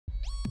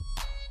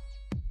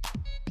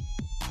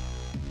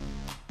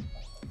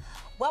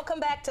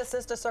Welcome back to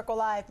Sister Circle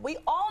Live. We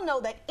all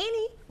know that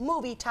any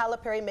movie Tyler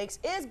Perry makes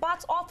is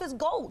box office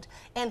gold.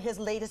 And his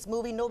latest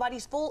movie,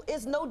 Nobody's Fool,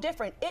 is no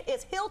different. It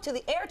is Hill to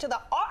the Air to the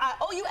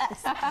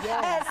R-I-O-U-S. Yes.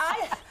 And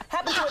I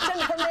happened to attend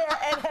the premiere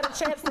and had a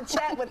chance to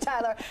chat with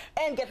Tyler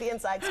and get the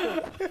inside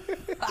scoop.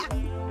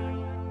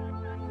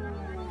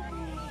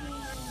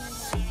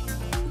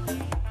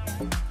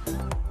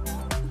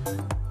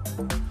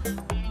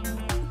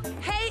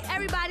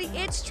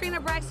 It's Trina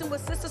Braxton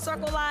with Sister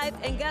Circle Live,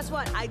 and guess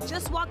what? I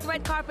just walked the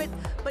red carpet,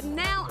 but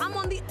now I'm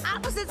on the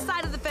opposite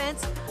side of the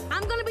fence.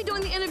 I'm gonna be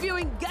doing the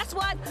interviewing. Guess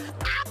what?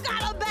 I've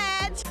got a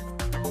badge!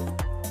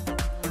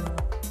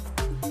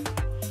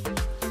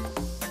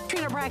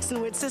 Trina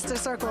Braxton with Sister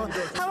Circle.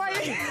 How are you?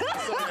 I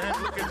had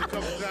to look at you a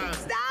couple times.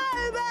 Stop!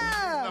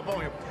 Up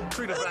on you.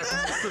 Trina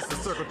Braxton, Sister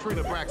Circle.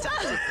 Trina Braxton,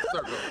 Sister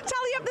Circle.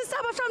 Tell you up this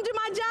time I'm trying to do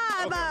my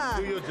job.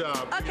 Okay, do your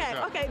job.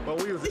 Okay.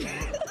 But we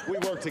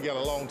worked together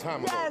a long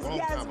time ago.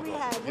 Yes, we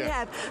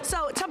have.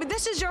 So tell me,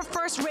 this is your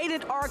first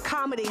rated R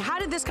comedy. How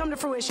did this come to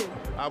fruition?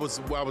 I was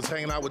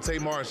hanging out with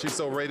Tamar, and she's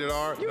so rated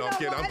R. No,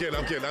 I'm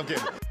kidding.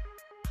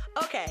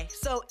 Okay,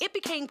 so it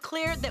became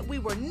clear that we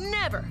were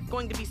never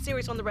going to be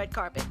serious on the red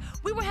carpet.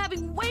 We were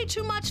having way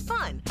too much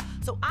fun.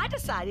 So I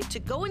decided to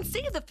go and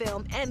see the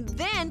film and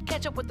then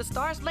catch up with the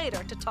stars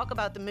later to talk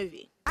about the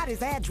movie. At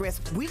his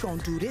address, we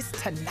gonna do this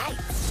tonight.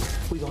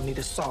 We gonna need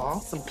a saw,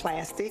 some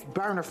plastic,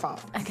 burner foam.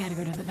 I gotta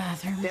go to the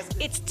bathroom.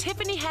 It's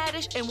Tiffany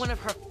Haddish in one of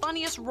her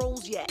funniest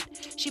roles yet.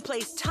 She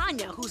plays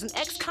Tanya, who's an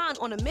ex-con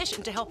on a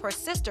mission to help her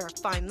sister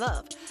find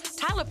love.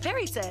 Tyler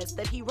Perry says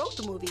that he wrote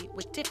the movie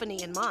with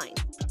Tiffany in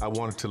mind. I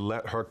wanted to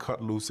let her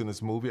cut loose in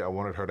this movie. I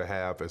wanted her to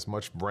have as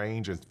much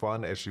range and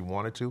fun as she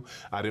wanted to.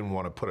 I didn't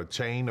want to put a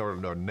chain or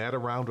a net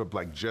around her,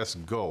 like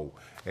just go.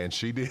 And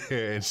she did,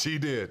 and she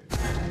did.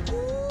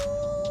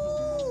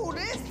 Ooh,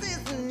 this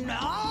is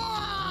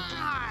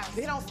nice.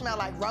 They don't smell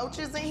like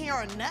roaches in here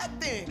or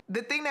nothing.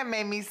 The thing that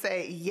made me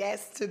say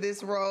yes to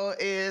this role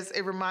is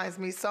it reminds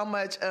me so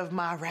much of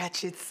my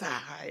ratchet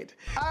side.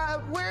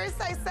 Where it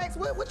say sex,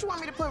 what you want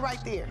me to put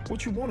right there?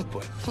 What you want to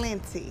put?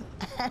 Plenty.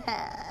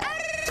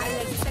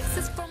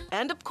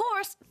 And of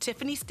course,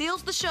 Tiffany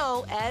steals the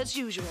show as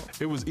usual.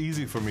 It was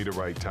easy for me to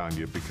write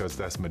Tanya because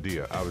that's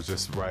Medea. I was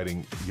just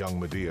writing young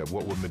Medea.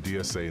 What would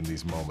Medea say in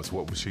these moments?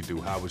 What would she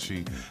do? How would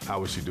she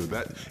do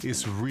that?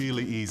 It's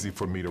really easy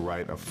for me to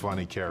write a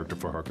funny character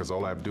for her because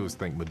all I have to do is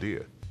think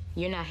Medea.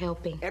 You're not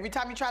helping. Every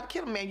time you try to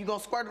kill a man, you're gonna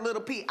squirt a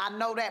little pee. I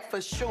know that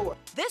for sure.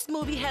 This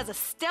movie has a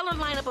stellar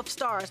lineup of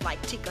stars like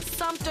Tika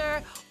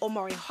Sumpter,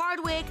 Omari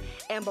Hardwick,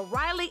 Amber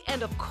Riley,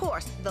 and of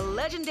course, the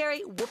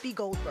legendary Whoopi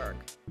Goldberg.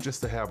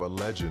 Just to have a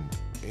legend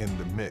in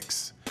the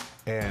mix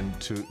and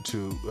to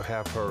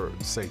have her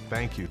say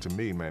thank you to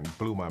me, man,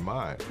 blew my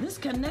mind. This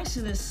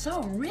connection is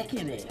so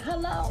rickety.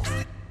 Hello?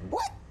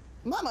 What?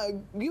 Mama,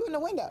 you in the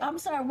window. I'm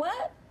sorry,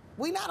 what?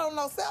 We not on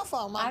no cell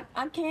phone, Mama.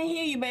 I can't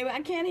hear you, baby. I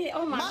can't hear.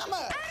 Oh, my.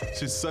 Mama!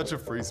 She's such a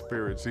free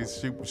spirit.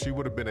 She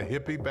would have been a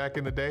hippie back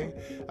in the day.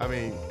 I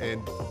mean,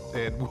 and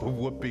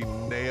Whoopi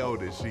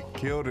nailed it. She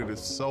killed it.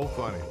 It's so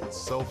funny. It's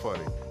so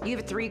funny. You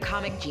have three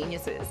comic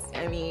geniuses.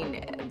 I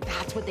mean,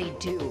 that's what they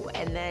do.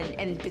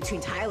 And between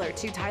Tyler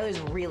too, Tyler's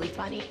really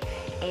funny.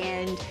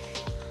 And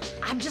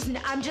I just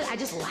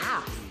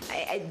laugh.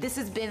 This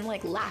has been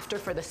like laughter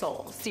for the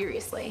soul,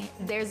 seriously.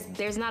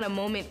 There's not a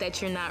moment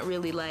that you're not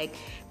really like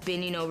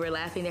bending over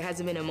laughing. There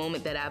hasn't been a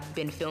moment that I've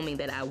been filming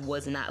that I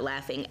was not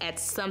laughing at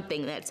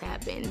something that's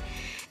happened.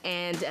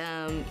 And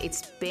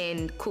it's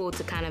been cool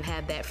to kind of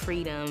have that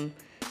freedom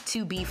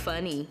to be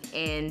funny.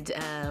 And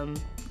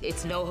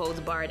it's no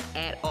holds barred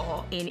at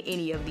all in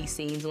any of these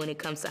scenes when it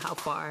comes to how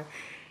far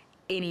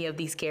any of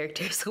these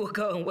characters will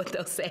go and what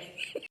they'll say.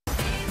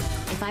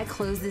 If I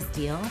close this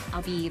deal,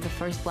 I'll be the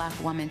first Black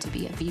woman to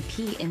be a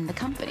VP in the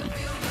company.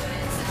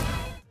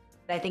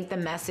 I think the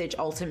message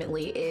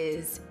ultimately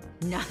is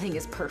nothing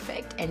is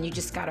perfect, and you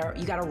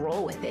gotta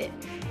roll with it.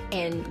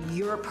 And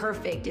your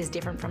perfect is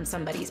different from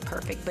somebody's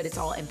perfect, but it's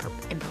all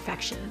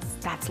imperfections.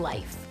 That's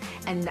life.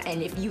 And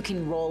if you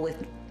can roll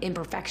with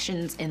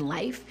imperfections in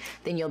life,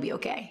 then you'll be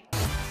okay.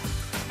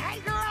 Hey,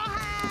 girl,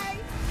 hey!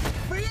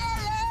 Free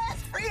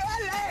LS, free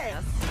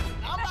LS!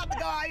 I'm about to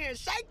go out here and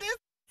shake this.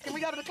 Can we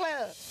go to the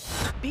club?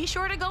 Be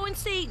sure to go and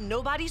see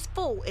Nobody's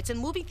Fool. It's in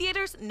movie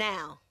theaters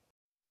now.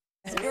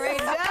 Great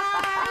job!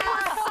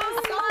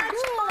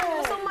 It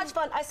was so much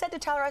fun. I said to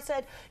Tyler, I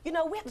said, you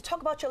know, we have to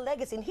talk about your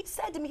legacy. And he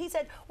said to me,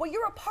 well,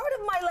 you're a part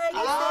of my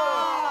legacy.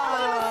 Oh.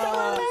 It was so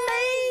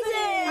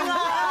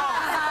amazing.